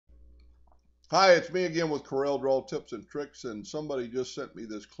Hi, it's me again with Corel Draw Tips and Tricks, and somebody just sent me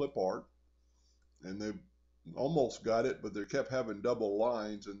this clip art, and they almost got it, but they kept having double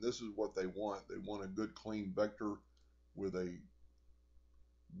lines, and this is what they want. They want a good clean vector with a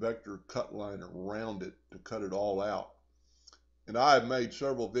vector cut line around it to cut it all out. And I have made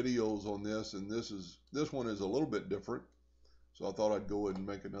several videos on this, and this one is a little bit different, so I thought I'd go ahead and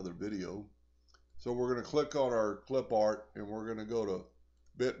make another video. So we're going to click on our clip art, and we're going to go to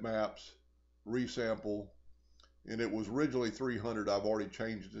bitmaps, resample, and it was originally 300. I've already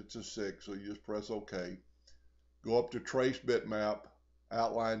changed it to 6, so you just press OK. Go up to trace bitmap,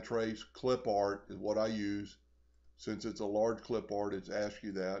 outline trace, clip art is what I use. Since it's a large clip art, it's asked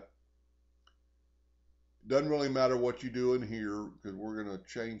you that. It doesn't really matter what you do in here because we're going to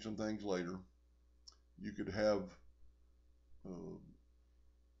change some things later. You could have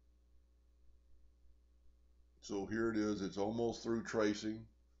so here it is. It's almost through tracing.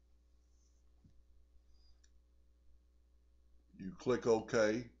 You click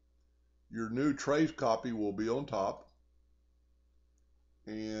OK. Your new trace copy will be on top.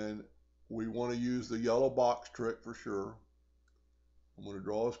 And we want to use the yellow box trick for sure. I'm going to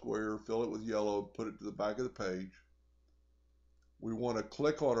draw a square, fill it with yellow, put it to the back of the page. We want to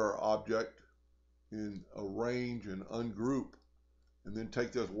click on our object and arrange and ungroup, and then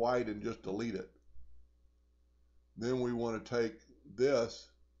take this white and just delete it. Then we want to take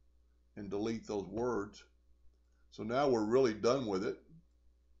this and delete those words. So now we're really done with it.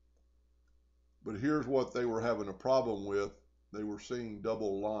 But here's what they were having a problem with. They were seeing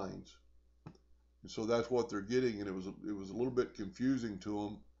double lines. And so that's what they're getting, and it was a little bit confusing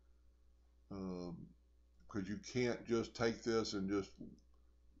to them because you can't just take this and just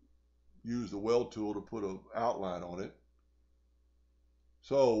use the weld tool to put an outline on it.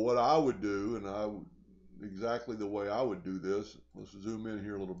 So what I would do, and exactly the way I would do this, let's zoom in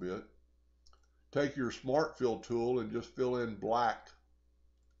here a little bit. Take your Smart Fill tool and just fill in black.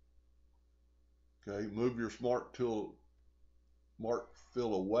 Okay, move your Smart Fill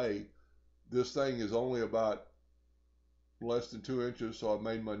away. This thing is only about less than 2 inches, so I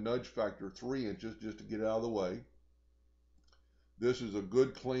made my nudge factor 3 inches just to get out of the way. This is a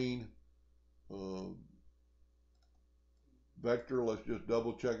good clean vector. Let's just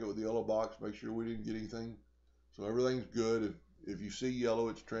double check it with the yellow box, make sure we didn't get anything. So everything's good. If you see yellow,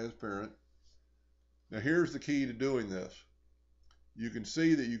 it's transparent. Now here's the key to doing this. You can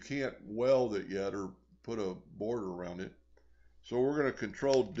see that you can't weld it yet or put a border around it. So we're going to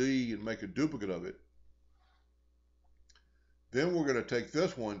Control D and make a duplicate of it. Then we're going to take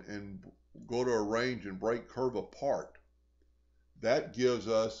this one and go to Arrange and Break Curve Apart. That gives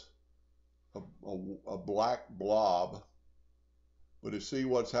us a black blob. But to see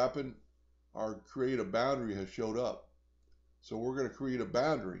what's happened, our create a boundary has showed up. So we're going to create a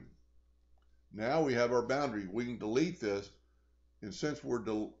boundary. Now we have our boundary. We can delete this, and since we're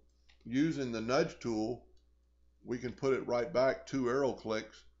using the nudge tool, we can put it right back 2 arrow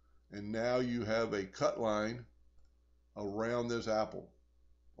clicks, and now you have a cut line around this apple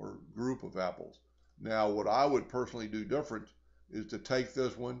or group of apples. Now what I would personally do different is to take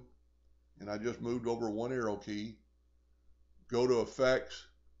this one, and I just moved over 1 arrow key, go to Effects,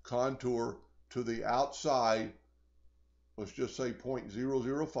 Contour to the outside, let's just say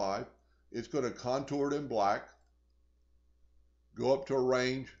 0.005. It's going to contour it in black. Go up to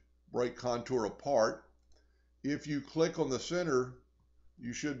Arrange, Break Contour Apart. If you click on the center,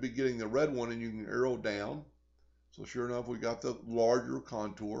 you should be getting the red one, and you can arrow down. So sure enough, we got the larger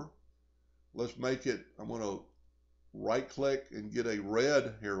contour. Let's make it, I'm going to right click and get a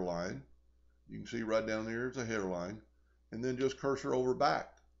red hairline. You can see right down there, it's a hairline. And then just cursor over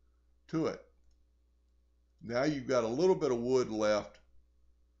back to it. Now you've got a little bit of wood left.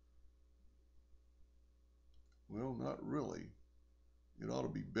 Well, not really. It ought to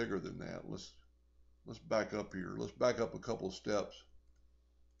be bigger than that. Let's back up here. Let's back up a couple of steps.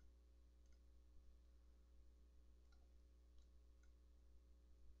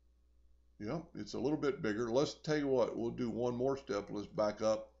 Yep, it's a little bit bigger. Let's tell you what, we'll do one more step. Let's back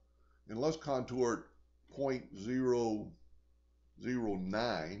up and let's contour it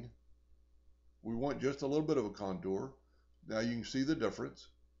 0.009. We want just a little bit of a contour. Now you can see the difference.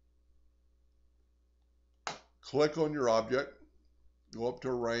 Click on your object, go up to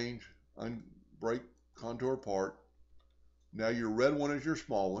Arrange, Break Contour Apart. Now your red one is your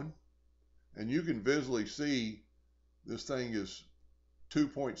small one, and you can visually see this thing is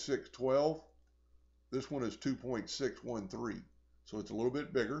 2.612. This one is 2.613. So it's a little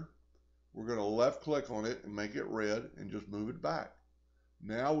bit bigger. We're going to left click on it and make it red and just move it back.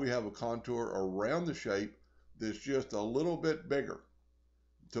 Now we have a contour around the shape that's just a little bit bigger.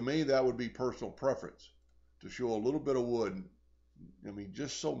 to me, that would be personal preference, to show a little bit of wood, I mean,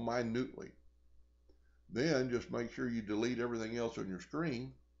 just so minutely. Then just make sure you delete everything else on your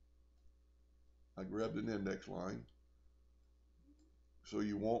screen. I grabbed an index line so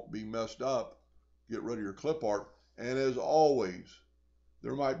you won't be messed up. Get rid of your clip art. And as always,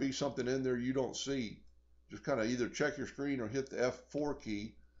 there might be something in there you don't see. Just kind of either check your screen or hit the F4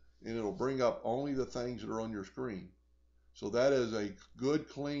 key, and it'll bring up only the things that are on your screen. So that is a good,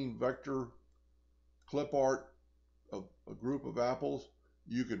 clean vector clip art of a group of apples.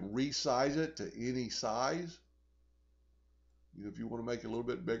 You can resize it to any size. If you want to make it a little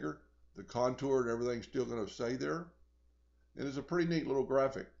bit bigger, the contour and everything's still going to stay there. And it's a pretty neat little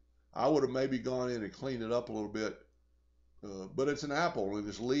graphic. I would have maybe gone in and cleaned it up a little bit, but it's an apple and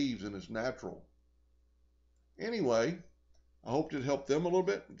it's leaves and it's natural. Anyway, I hope it helped them a little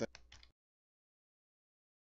bit.